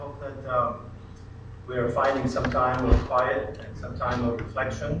we are finding some time of quiet and some time of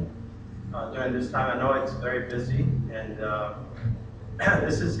reflection during this time. I know it's very busy, and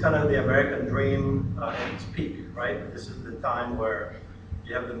this is kind of the American dream at its peak, right? This is the time where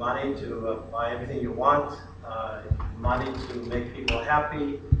you have the money to buy everything you want, money to make people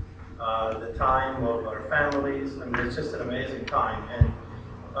happy, the time of our families. I mean, it's just an amazing time. And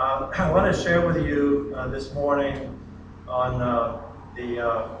I want to share with you this morning on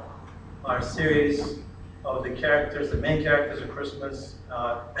our series of the characters, the main characters of Christmas.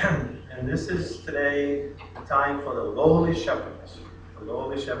 And this is today the time for the lowly shepherds. The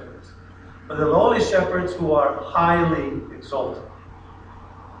lowly shepherds. For the lowly shepherds who are highly exalted.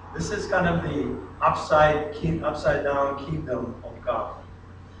 This is kind of the upside down kingdom of God.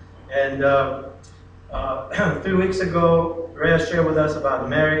 And 3 weeks ago, Rhea shared with us about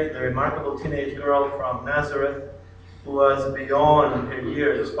Mary, the remarkable teenage girl from Nazareth, who was beyond her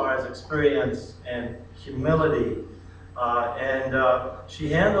years as far as experience and humility. She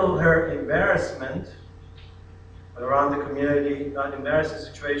handled her embarrassment around the community, not embarrassing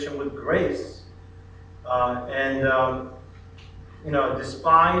situation, with grace.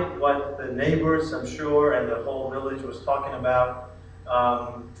 Despite what the neighbors, I'm sure, and the whole village was talking about,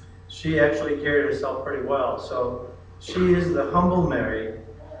 she actually carried herself pretty well. So she is the humble Mary,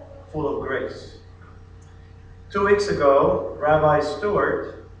 full of grace. 2 weeks ago, Rabbi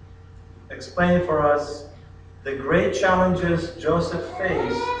Stewart explained for us the great challenges Joseph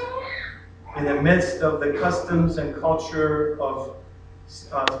faced in the midst of the customs and culture of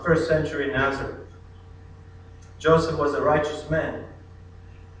first century Nazareth. Joseph was a righteous man,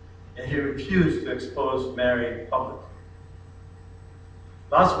 and he refused to expose Mary publicly.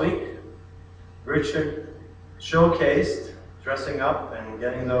 Last week, Richard showcased dressing up and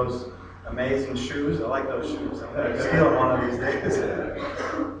getting those amazing shoes. I like those shoes. I'm going to steal one of these days.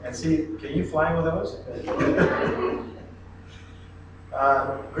 And see, can you fly with those?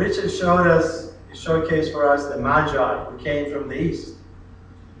 Richard showcased for us the Magi who came from the east,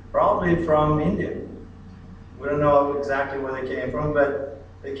 probably from India. We don't know exactly where they came from, but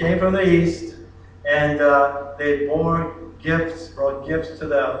they came from the east, and they brought gifts to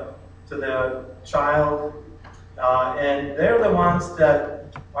the child, and they're the ones that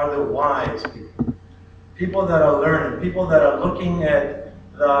are the wise people that are learned, people that are looking at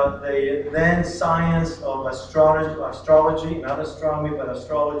the then science of astrology, not astronomy, but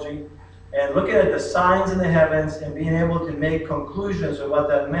astrology, and looking at the signs in the heavens and being able to make conclusions of what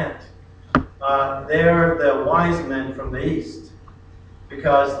that meant. They're the wise men from the east,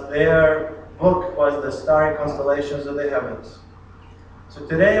 because their book was the starry constellations of the heavens. So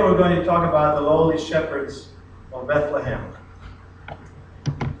today we're going to talk about the lowly shepherds of Bethlehem.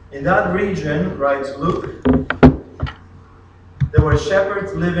 In that region, writes Luke, there were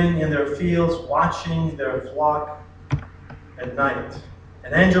shepherds living in their fields, watching their flock at night.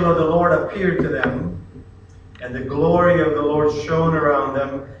 An angel of the Lord appeared to them, and the glory of the Lord shone around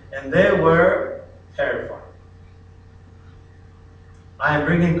them, and they were terrified. I am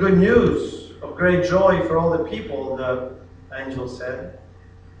bringing good news of great joy for all the people, the angel said.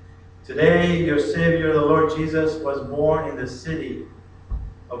 Today your Savior, the Lord Jesus, was born in the city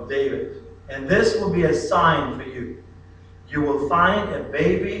of David. And this will be a sign for you. You will find a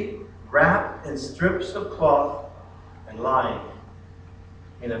baby wrapped in strips of cloth and lying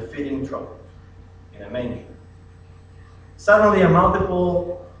in a feeding trough, in a manger. Suddenly a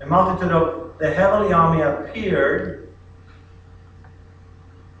multitude of the heavenly army appeared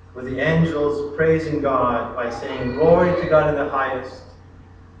with the angels praising God by saying, "Glory to God in the highest,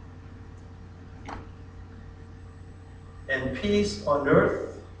 and peace on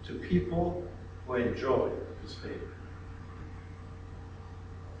earth to people who enjoy His favor."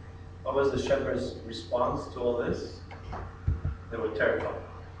 What was the shepherd's response to all this? They were terrified.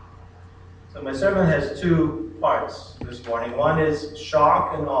 So my sermon has two parts this morning. One is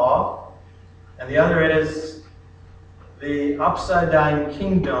shock and awe, and the other is the upside-down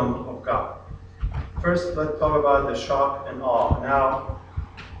kingdom of God. First, let's talk about the shock and awe. Now,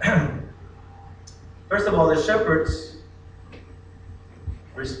 first of all, the shepherd's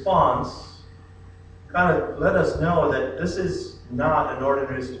response kind of let us know that this is not an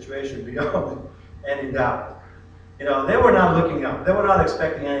ordinary situation beyond any doubt. You know, they were not looking up. They were not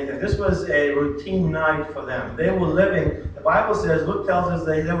expecting anything. This was a routine night for them. They were living, the Bible says, Luke tells us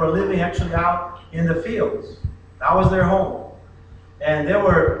they were living actually out in the fields. That was their home. And they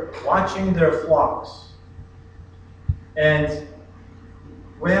were watching their flocks. And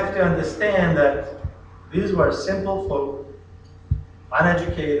we have to understand that these were simple folk,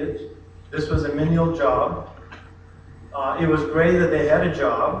 uneducated. This was a menial job. It was great that they had a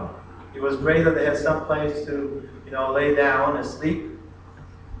job. It was great that they had some place to, lay down and sleep.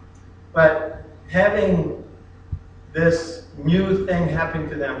 But having this new thing happen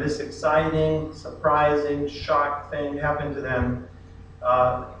to them, this exciting, surprising, shock thing happen to them,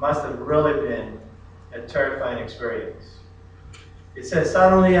 must have really been a terrifying experience. It says,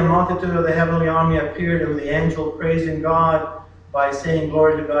 suddenly a multitude of the heavenly army appeared, and the angel praising God by saying,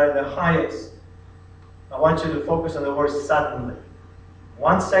 glory to God in the highest. I want you to focus on the word suddenly.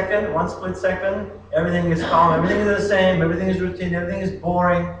 1 second, one split second, everything is calm, everything is the same, everything is routine, everything is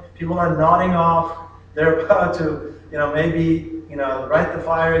boring, people are nodding off, they're about to, maybe, light the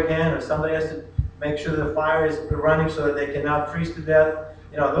fire again, or somebody has to make sure the fire is running so that they cannot freeze to death.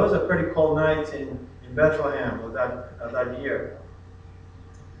 Those are pretty cold nights in Bethlehem of that year.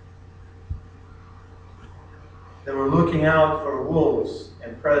 They were looking out for wolves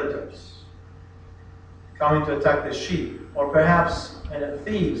and predators coming to attack the sheep, or perhaps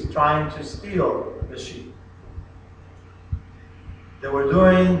thieves trying to steal the sheep. They were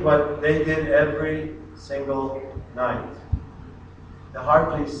doing what they did every single night. They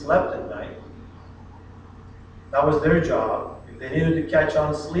hardly slept at night. That was their job. If they needed to catch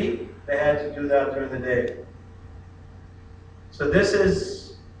on sleep, they had to do that during the day. So this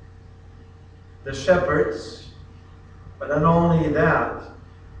is the shepherds, but not only that,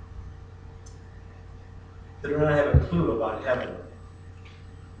 they do not have a clue about heaven.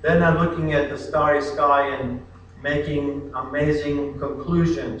 They're not looking at the starry sky and making amazing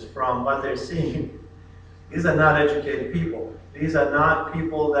conclusions from what they're seeing. These are not educated people. These are not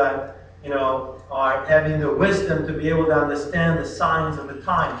people that, are having the wisdom to be able to understand the signs of the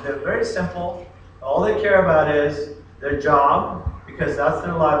times. They're very simple. All they care about is their job, because that's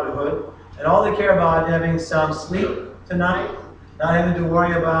their livelihood. And all they care about is having some sleep tonight, not having to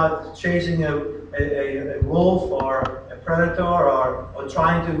worry about chasing a wolf or a predator or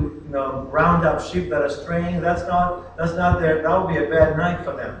trying to round up sheep that are straying. That's not their, that would be a bad night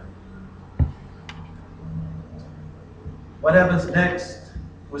for them. What happens next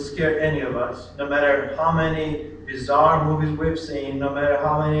would scare any of us, no matter how many bizarre movies we've seen, no matter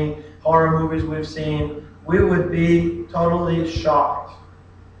how many horror movies we've seen. We would be totally shocked.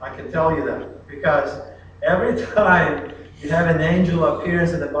 I can tell you that, because every time you have an angel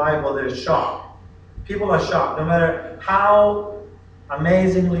appearance in the Bible, there's shock. People are shocked, no matter how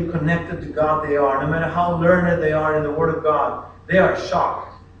amazingly connected to God they are, no matter how learned they are in the Word of God, they are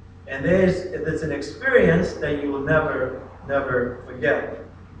shocked. And it's an experience that you will never forget.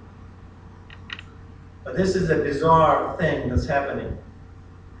 But this is a bizarre thing that's happening.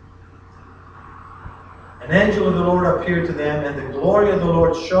 An angel of the Lord appeared to them, and the glory of the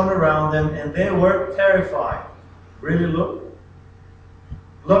Lord shone around them, and they were terrified. Really, Luke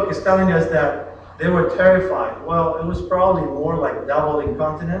is telling us that they were terrified. Well, it was probably more like double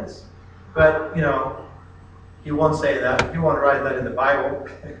incontinence, but he won't say that. He won't write that in the Bible.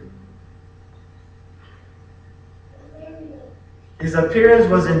 His appearance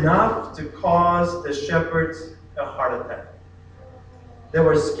was enough to cause the shepherds a heart attack. They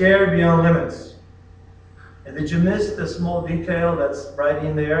were scared beyond limits. And did you miss the small detail that's right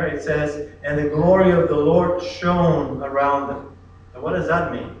in there? It says, and the glory of the Lord shone around them. Now, what does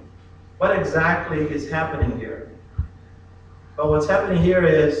that mean? What exactly is happening here? Well, what's happening here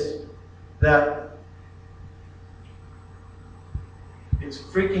is that it's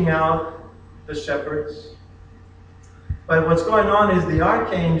freaking out the shepherds. But what's going on is the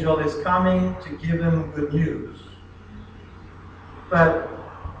archangel is coming to give them good news. But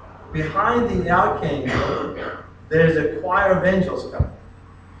behind the archangel, there's a choir of angels coming.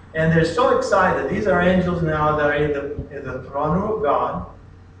 And they're so excited. These are angels now that are in the throne room of God.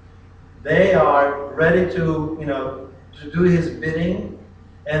 They are ready to do his bidding.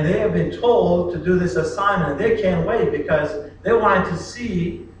 And they have been told to do this assignment. They can't wait because they want to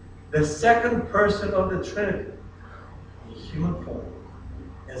see the second person of the Trinity in human form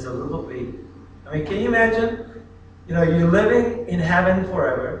as a little baby. I mean, can you imagine? You're living in heaven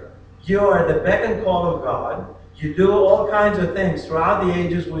forever. You are at the beck and call of God. You do all kinds of things. Throughout the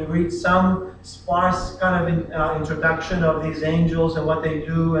ages, we read some sparse kind of introduction of these angels and what they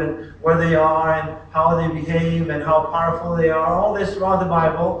do and where they are and how they behave and how powerful they are. All this throughout the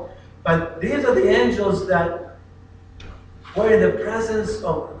Bible. But these are the angels that were in the presence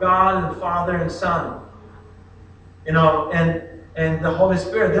of God and Father and Son. And the Holy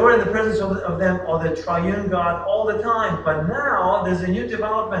Spirit. They were in the presence of the triune God all the time. But now there's a new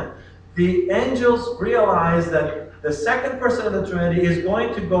development. The angels realize that the second person of the Trinity is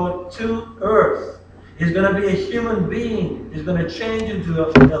going to go to earth. He's going to be a human being. He's going to change into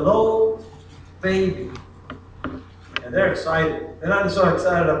a little baby. And And they're excited. They're not so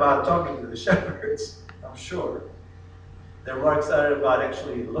excited about talking to the shepherds, I'm sure. They're more excited about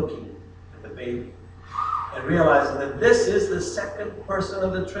actually looking at the baby and realizing that this is the second person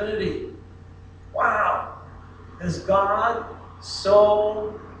of the Trinity. Wow! Is God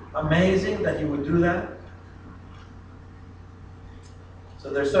so amazing that He would do that? So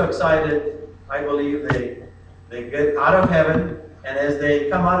they're so excited, I believe they get out of heaven, and as they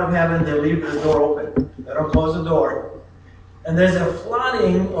come out of heaven, they leave the door open. They don't close the door. And there's a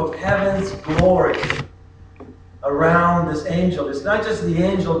flooding of heaven's glory around this angel. It's not just the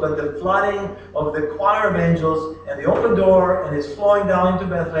angel, but the flooding of the choir of angels and the open door, and it's flowing down into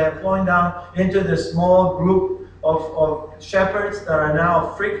Bethlehem, flowing down into this small group of shepherds that are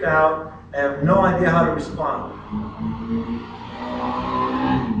now freaked out and have no idea how to respond.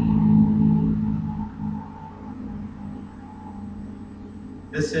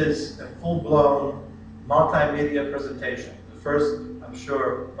 This is a full-blown multimedia presentation. The first, I'm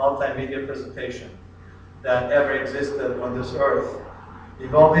sure, multimedia presentation that ever existed on this earth,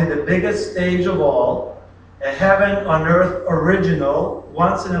 involving the biggest stage of all, a heaven on earth original,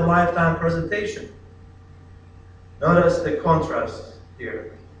 once-in-a-lifetime presentation. Notice the contrast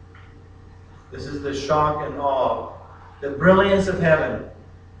here. This is the shock and awe, the brilliance of heaven,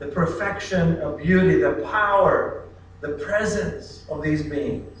 the perfection of beauty, the power, the presence of these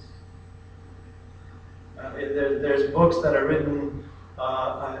beings. There's books that are written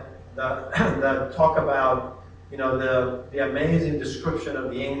that talk about, the amazing description of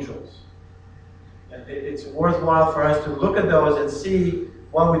the angels. It's worthwhile for us to look at those and see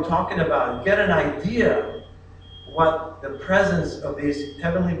what we're talking about, and get an idea what the presence of these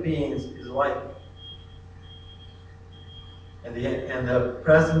heavenly beings is like. And the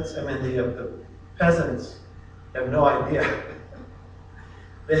presence, the peasants have no idea.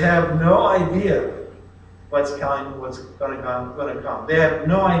 They have no idea what's going to come. They have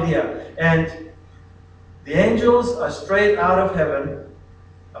no idea. And the angels are straight out of heaven.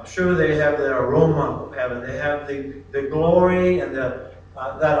 I'm sure they have the aroma of heaven. They have the glory and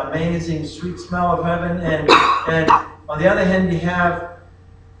that amazing sweet smell of heaven. And on the other hand, you have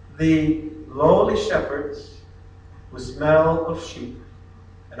the lowly shepherds who smell of sheep.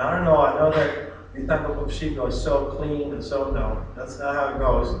 And I know that we think of sheep as so clean and so, no, that's not how it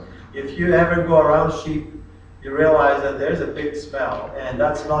goes. If you ever go around sheep, you realize that there's a big smell, and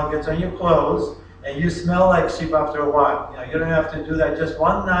that smell gets on your clothes, and you smell like sheep after a while. You don't have to do that just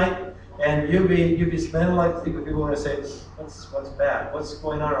one night, and you'll be smelling like sheep. People are going to say, what's bad? What's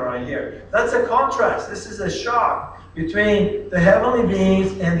going on around here? That's a contrast. This is a shock between the heavenly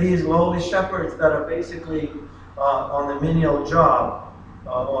beings and these lowly shepherds that are basically on the menial job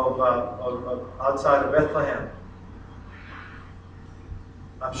of outside of Bethlehem.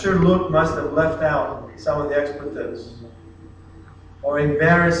 I'm sure Luke must have left out some of the expletives or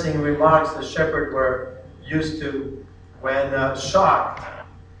embarrassing remarks the shepherds were used to when shocked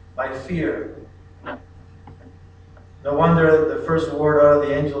by fear. No wonder the first word out of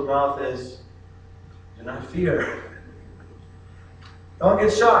the angel's mouth is, do not fear. Don't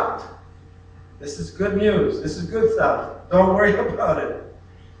get shocked. This is good news. This is good stuff. Don't worry about it.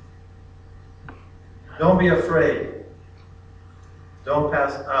 Don't be afraid. Don't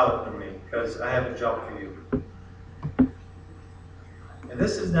pass out on me, because I have a job for you. And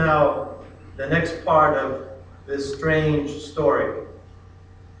this is now the next part of this strange story.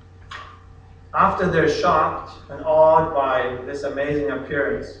 After they're shocked and awed by this amazing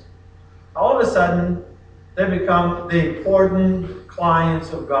appearance, all of a sudden they become the important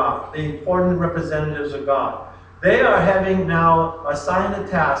clients of God, the important representatives of God. They are having now assigned a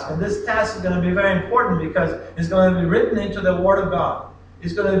task, and this task is going to be very important because it's going to be written into the Word of God.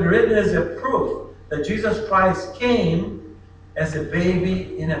 It's going to be written as a proof that Jesus Christ came as a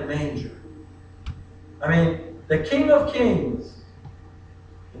baby in a manger. The King of Kings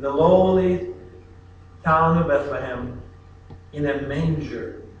in the lowly town of Bethlehem in a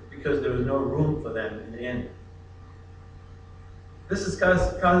manger because there was no room for them in the inn. This is kind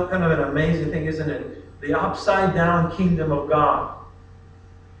of an amazing thing, isn't it? The upside-down kingdom of God.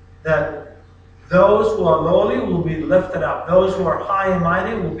 That those who are lowly will be lifted up. Those who are high and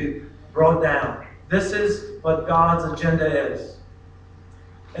mighty will be brought down. This is what God's agenda is.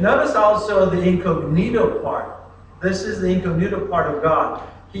 And notice also the incognito part. This is the incognito part of God.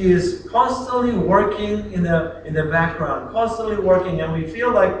 He is constantly working in the background, constantly working, and we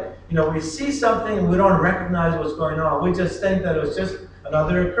feel like, we see something and we don't recognize what's going on. We just think that it's just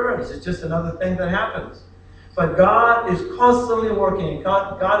another occurrence. It's just another thing that happens. But God is constantly working.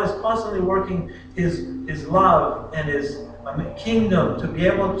 God is constantly working His love and His kingdom to be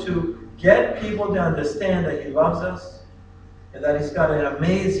able to get people to understand that He loves us, and that He's got an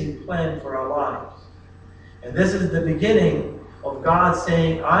amazing plan for our lives. And this is the beginning of God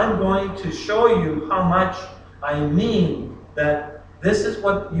saying, I'm going to show you how much I mean that this is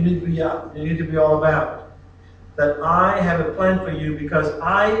what you need to be all about. That I have a plan for you because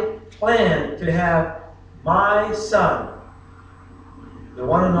I plan to have my Son, the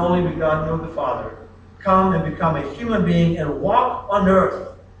one and only begotten of the Father, come and become a human being and walk on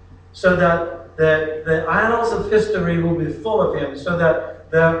earth so that the annals of history will be full of Him, so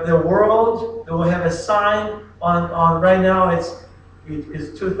that the world will have a sign on right now it's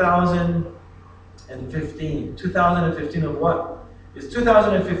 2015. 2015 of what? It's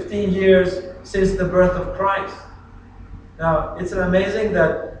 2015 years since the birth of Christ. Now, it's amazing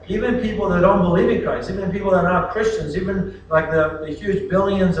that even people that don't believe in Christ, even people that are not Christians, even like the huge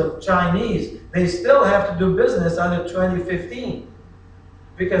billions of Chinese, they still have to do business under 2015.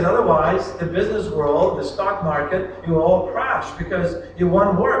 Because otherwise, the business world, the stock market, it will all crash because it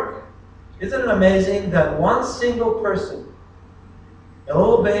won't work. Isn't it amazing that one single person, a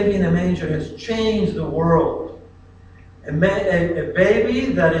little baby in a manger, has changed the world? A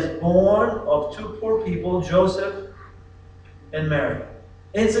baby that is born of two poor people, Joseph and Mary.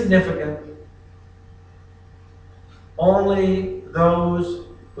 Insignificant. Only those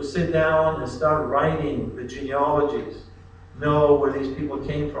who sit down and start writing the genealogies know where these people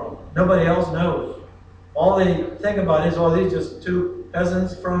came from. Nobody else knows. All they think about is, oh, these just two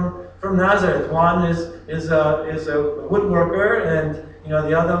peasants from Nazareth. One is a woodworker, and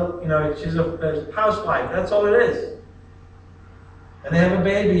the other, she's a housewife. That's all it is. And they have a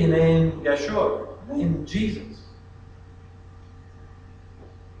baby named Yeshua, named Jesus.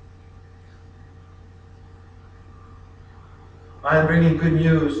 I am bringing good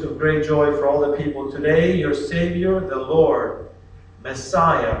news of great joy for all the people. Today, your Savior, the Lord,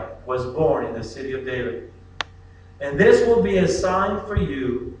 Messiah, was born in the city of David. And this will be a sign for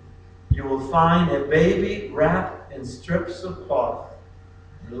you. You will find a baby wrapped in strips of cloth,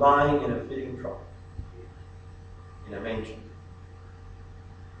 lying in a fitting trough, in a manger.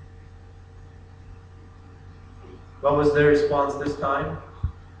 What was their response this time?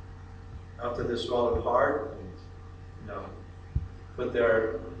 After they swallowed hard, and, put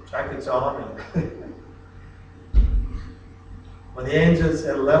their jackets on, and when the angels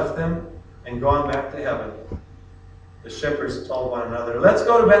had left them and gone back to heaven, the shepherds told one another, let's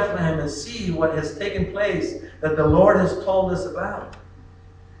go to Bethlehem and see what has taken place that the Lord has told us about.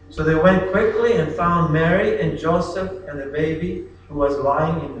 So they went quickly and found Mary and Joseph and the baby who was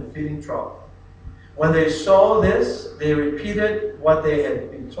lying in the feeding trough. When they saw this, they repeated what they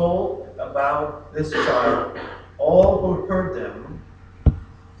had been told about this child. All who heard them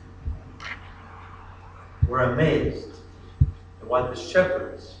were amazed at what the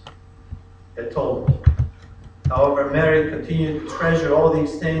shepherds had told them. However, Mary continued to treasure all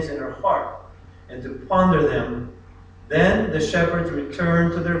these things in her heart and to ponder them. Then the shepherds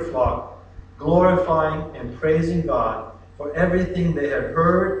returned to their flock, glorifying and praising God for everything they had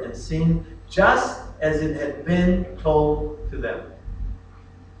heard and seen, just as it had been told to them.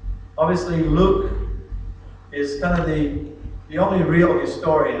 Obviously, Luke is kind of the only real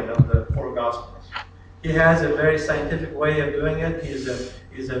historian of the four Gospels. He has a very scientific way of doing it. He's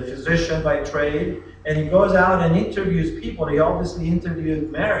a physician by trade, and he goes out and interviews people. He obviously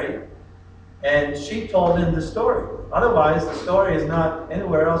interviewed Mary, and she told him the story. Otherwise, the story is not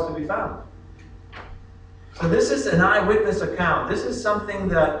anywhere else to be found. So this is an eyewitness account. This is something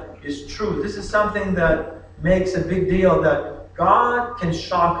that is true. This is something that makes a big deal, that God can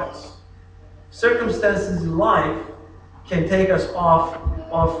shock us. Circumstances in life can take us off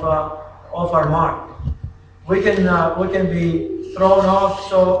our mark. We can be thrown off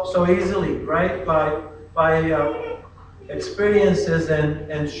so easily, right? By experiences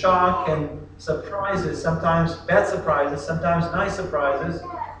and shock and surprises, sometimes bad surprises, sometimes nice surprises,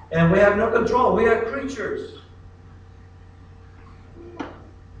 and we have no control. We are creatures.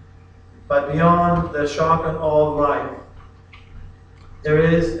 But beyond the shock and awe of life, there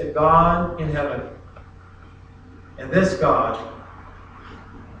is a God in heaven. And this God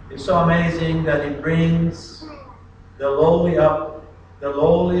is so amazing that He brings the lowly up, the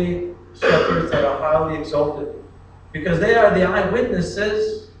lowly shepherds that are highly exalted, because they are the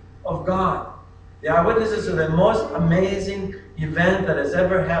eyewitnesses of God. The eyewitnesses of the most amazing event that has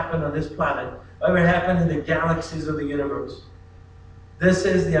ever happened on this planet, ever happened in the galaxies of the universe. This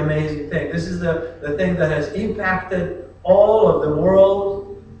is the amazing thing. This is the thing that has impacted all of the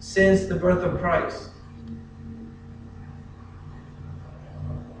world since the birth of Christ.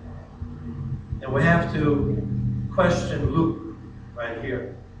 And we have to question Luke right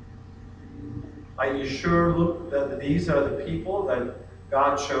here. Are you sure, look, that these are the people that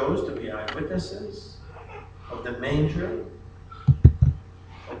God chose to be eyewitnesses of the manger,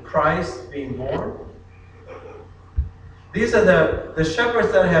 of Christ being born? These are the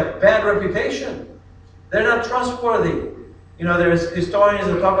shepherds that have bad reputation. They're not trustworthy. There's historians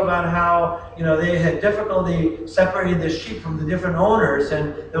that talk about how, they had difficulty separating the sheep from the different owners,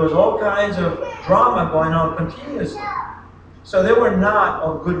 and there was all kinds of drama going on continuously. So they were not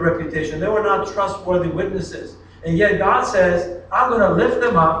of good reputation. They were not trustworthy witnesses. And yet God says, I'm going to lift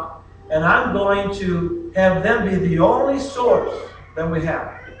them up, and I'm going to have them be the only source that we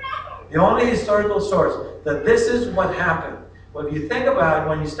have. The only historical source that this is what happened. Well, if you think about it,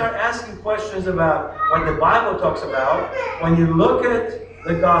 when you start asking questions about what the Bible talks about, when you look at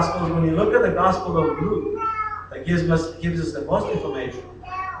the Gospels, when you look at the Gospel of Luke, that gives us the most information,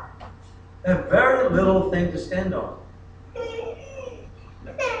 they have very little thing to stand on.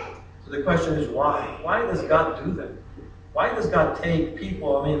 So the question is why? Why does God do that? Why does God take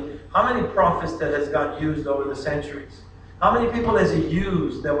people? How many prophets that has God used over the centuries? How many people has He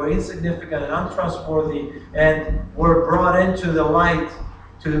used that were insignificant and untrustworthy and were brought into the light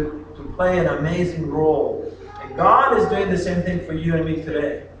to play an amazing role? And God is doing the same thing for you and me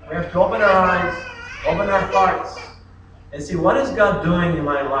today. We have to open our eyes, open our hearts, and see, what is God doing in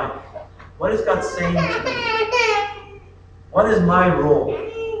my life? What is God saying to me? What is my role?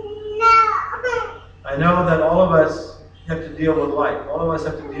 I know that all of us have to deal with life. All of us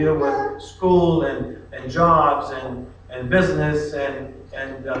have to deal with school and jobs and business and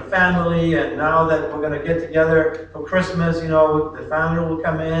family. And now that we're going to get together for Christmas, the family will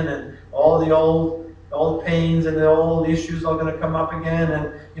come in, and all the old pains and the old issues are going to come up again.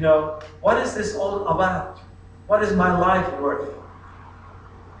 And, what is this all about? What is my life worth?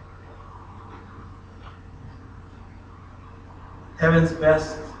 Heaven's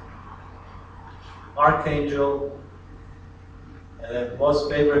best archangel and the most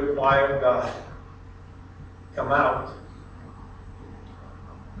favorite choir of God come out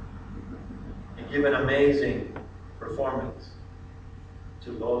and give an amazing performance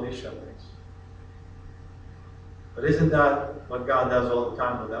to lowly shepherds. But isn't that what God does all the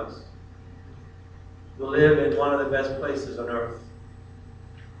time with us? We live in one of the best places on earth.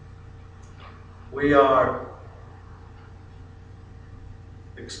 We are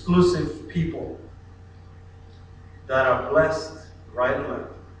exclusive people that are blessed right and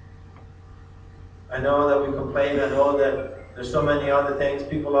left. I know that we complain. I know that there's so many other things.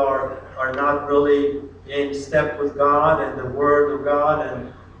 People are not really in step with God and the Word of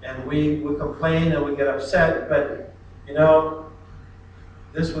God, and we complain and we get upset. But,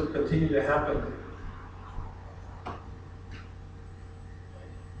 this would continue to happen.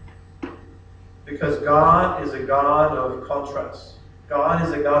 Because God is a God of contrast. God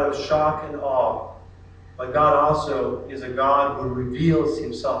is a God of shock and awe. But God also is a God who reveals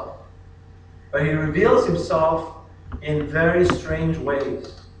Himself. But He reveals Himself in very strange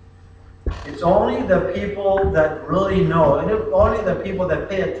ways. It's only the people that really know, and only the people that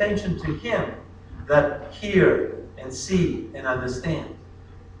pay attention to Him that hear and see and understand.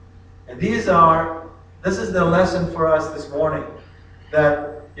 And this is the lesson for us this morning.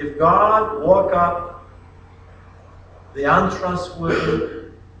 That if God woke up the untrustworthy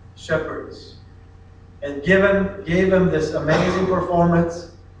shepherds and gave them this amazing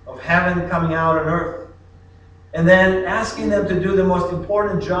performance of heaven coming out on earth, and then asking them to do the most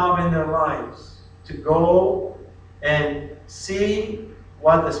important job in their lives, to go and see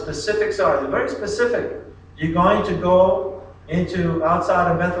what the specifics are. They're very specific. You're going to go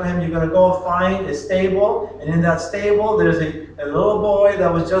outside of Bethlehem, you're going to go find a stable, and in that stable there's a little boy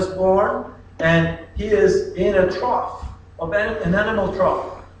that was just born, and he is in a trough, an animal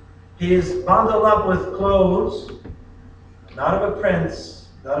trough. He is bundled up with clothes, not of a prince,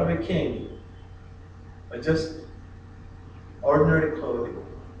 not of a king, but just ordinary clothing,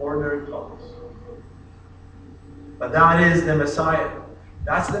 ordinary clothes. But that is the Messiah.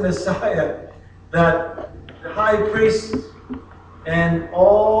 That's the Messiah that the high priest and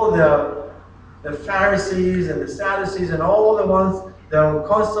all the Pharisees and the Sadducees and all the ones that were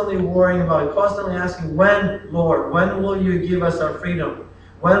constantly worrying about, constantly asking, when, Lord, when will you give us our freedom?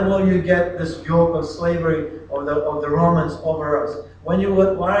 When will you get this yoke of slavery of the Romans over us? When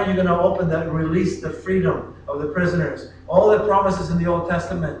are you going to open that and release the freedom of the prisoners? All the promises in the Old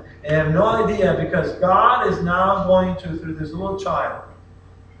Testament. And I have no idea, because God is now going to, through this little child,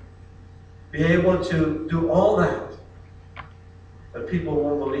 be able to do all that. But people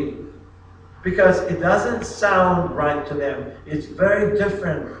won't believe. Because it doesn't sound right to them. It's very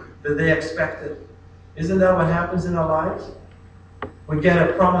different than they expected. Isn't that what happens in our lives? We get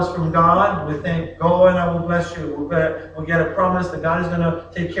a promise from God. We think, go and I will bless you. We get a promise that God is going to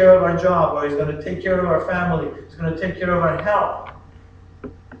take care of our job, or He's going to take care of our family. He's going to take care of our health.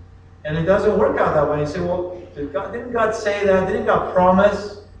 And it doesn't work out that way. You say, well, didn't God say that? Didn't God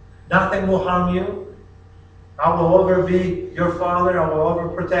promise nothing will harm you? I will over be your father. I will over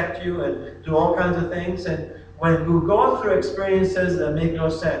protect you and do all kinds of things. And when we go through experiences that make no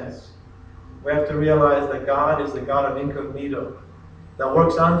sense, we have to realize that God is the God of incognito, that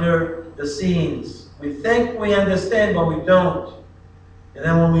works under the scenes. We think we understand, but we don't. And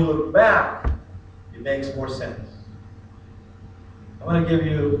then when we look back, it makes more sense. I want to give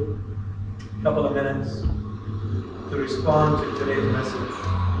you a couple of minutes to respond to today's message.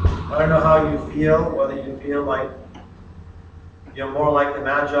 I don't know how you feel, whether you feel like you're more like the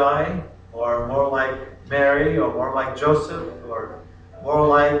Magi, or more like Mary, or more like Joseph, or more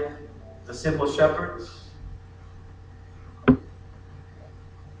like the simple shepherds.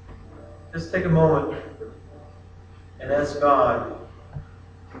 Just take a moment and ask God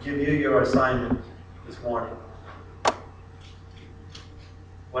to give you your assignment this morning.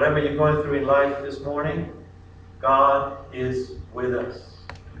 Whatever you're going through in life this morning, God is with us.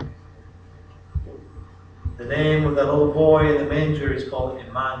 The name of that little boy in the manger is called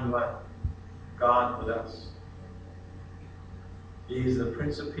Emmanuel, God with us. He is the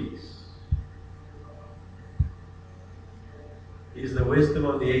Prince of Peace. He is the wisdom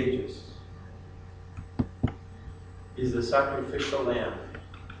of the ages. He is the sacrificial lamb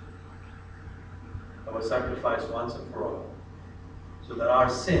that was sacrificed once and for all, so that our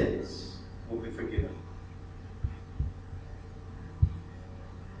sins will be forgiven.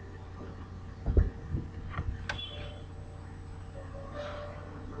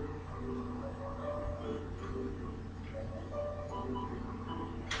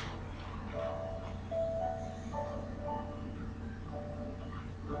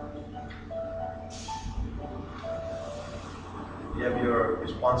 You have your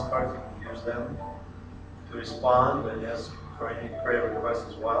response cards, you can use them to respond and ask for any prayer requests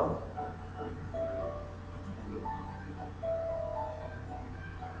as well.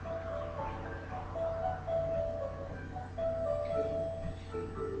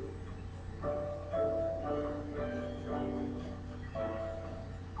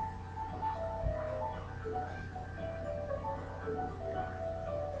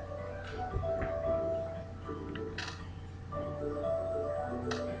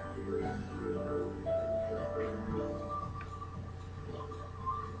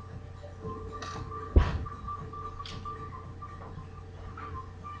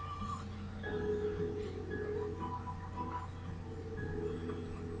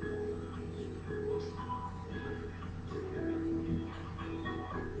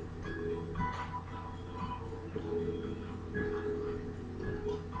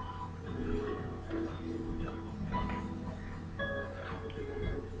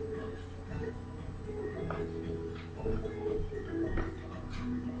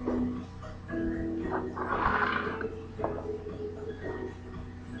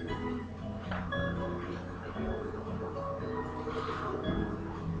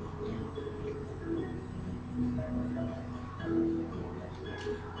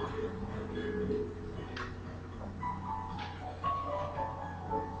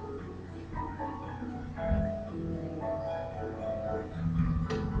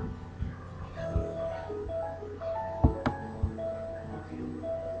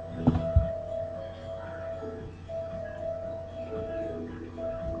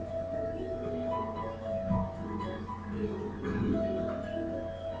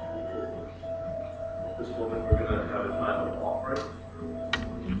 This moment we're going to have a time of offering.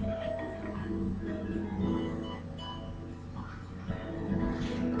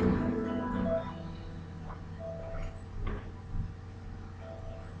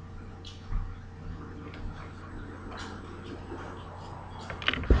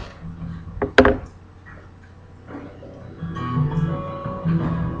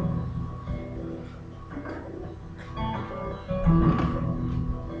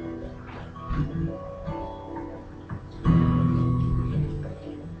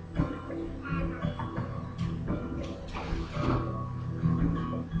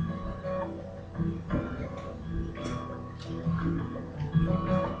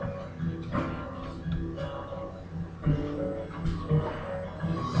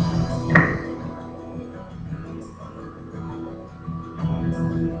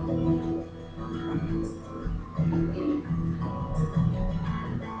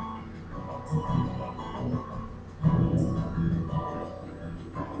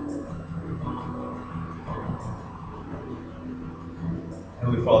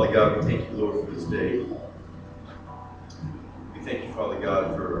 Father God, we thank you, Lord, for this day. We thank you, Father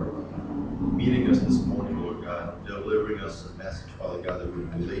God, for meeting us this morning, Lord God, delivering us a message, Father God, that we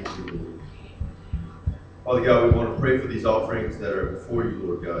can relate to, Lord. Father God, we want to pray for these offerings that are before you,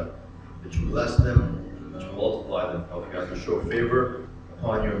 Lord God, that you bless them, that you multiply them, Father God, to show favor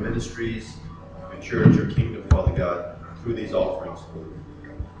upon your ministries, your church, your kingdom, Father God, through these offerings, Lord.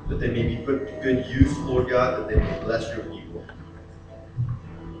 That they may be put to good use, Lord God, that they may bless your people.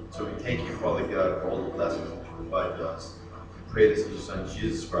 So we thank you, Father God, for all the blessings that you provide to us. We pray this in your Son,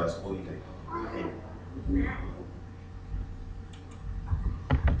 Jesus Christ's holy name. Amen.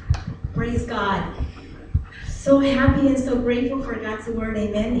 Praise God. So happy and so grateful for God's word.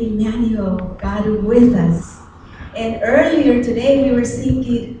 Amen. Emmanuel, God with us. And earlier today we were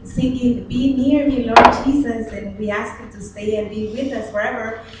singing, Be near me, Lord Jesus, and we asked him to stay and be with us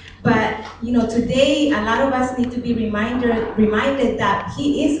forever. But, today a lot of us need to be reminded that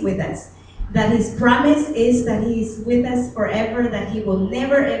he is with us, that his promise is that he is with us forever, that he will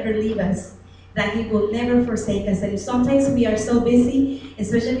never ever leave us, that he will never forsake us. And sometimes we are so busy,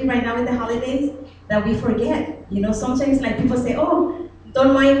 especially right now with the holidays, that we forget. Sometimes like people say, oh,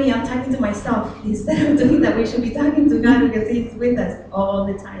 don't mind me, I'm talking to myself. Instead of doing that, we should be talking to God because he's with us all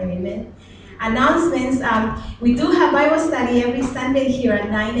the time. Amen. Announcements. We do have Bible study every Sunday here at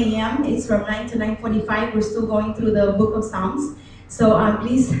 9 a.m. It's from 9 to 9:45. We're still going through the book of Psalms. So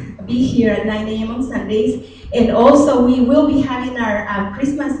please be here at 9 a.m. on Sundays. And also we will be having our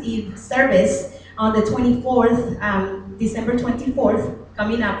Christmas Eve service on the 24th, December 24th,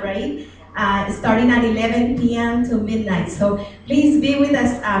 coming up, right? Starting at 11 p.m. to midnight. So please be with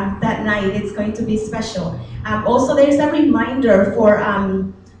us that night. It's going to be special. Also, there's a reminder for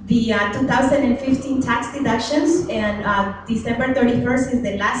the 2015 tax deductions, and December 31st is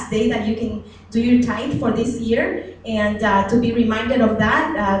the last day that you can do your tithe for this year, and to be reminded of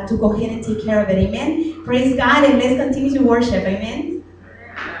that, to go ahead and take care of it. Amen. Praise God, and let's continue to worship. Amen.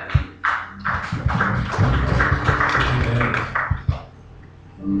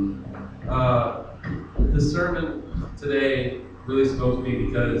 The sermon today really spoke to me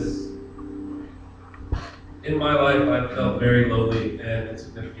because in my life I felt very lowly and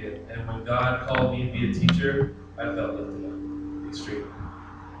insignificant, and when God called me to be a teacher, I felt lifted up extremely.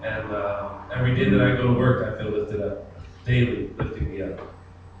 And every day that I go to work, I feel lifted up, daily lifting me up.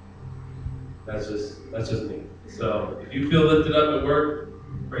 That's just me. So if you feel lifted up at work,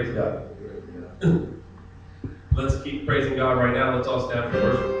 praise God. Let's keep praising God right now. Let's all stand for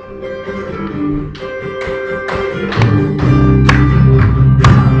worship.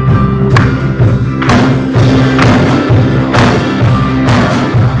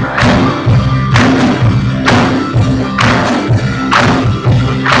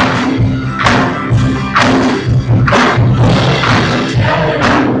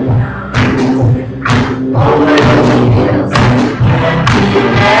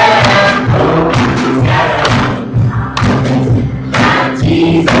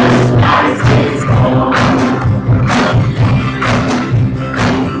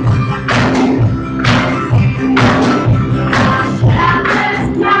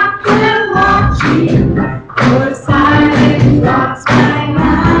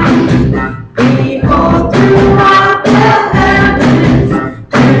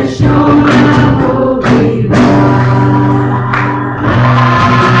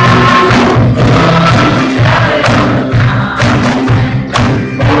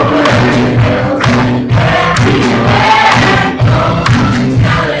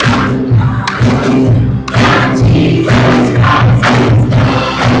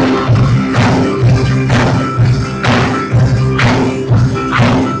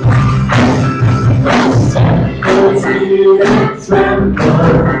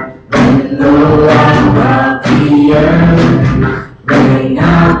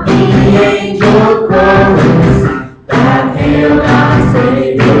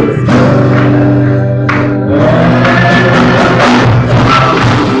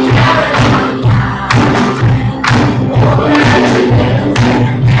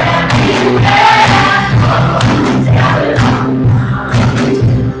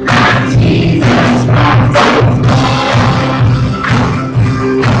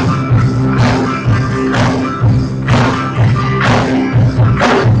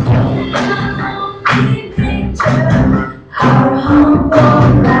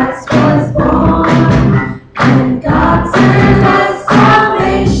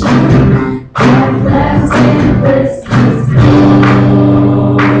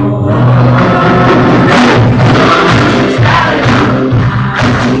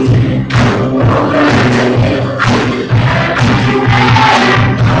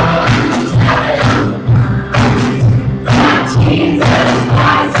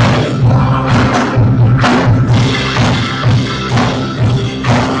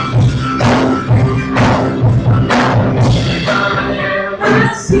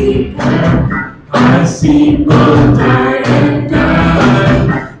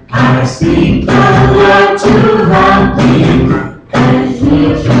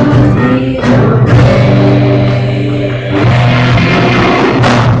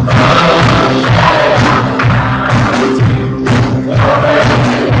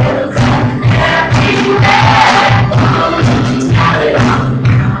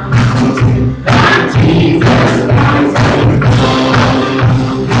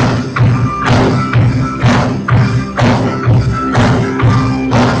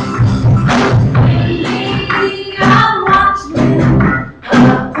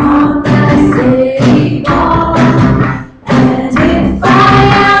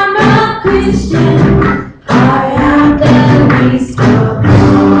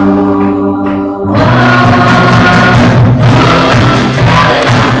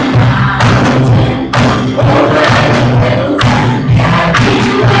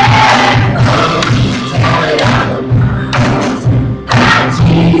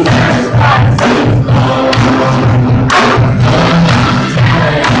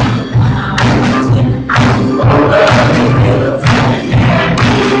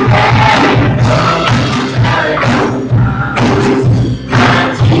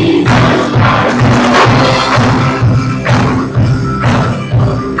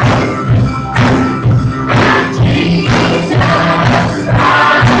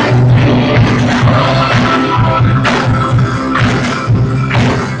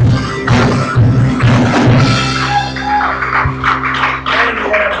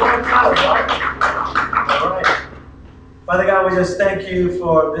 Father God, we just thank you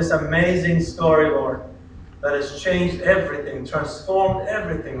for this amazing story, Lord, that has changed everything, transformed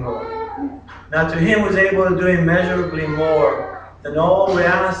everything, Lord. Now to him who's able to do immeasurably more than all we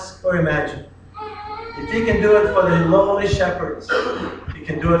ask or imagine. If he can do it for the lowly shepherds, he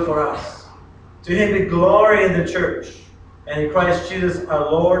can do it for us. To him be glory in the church and in Christ Jesus our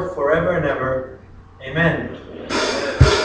Lord forever and ever. Amen.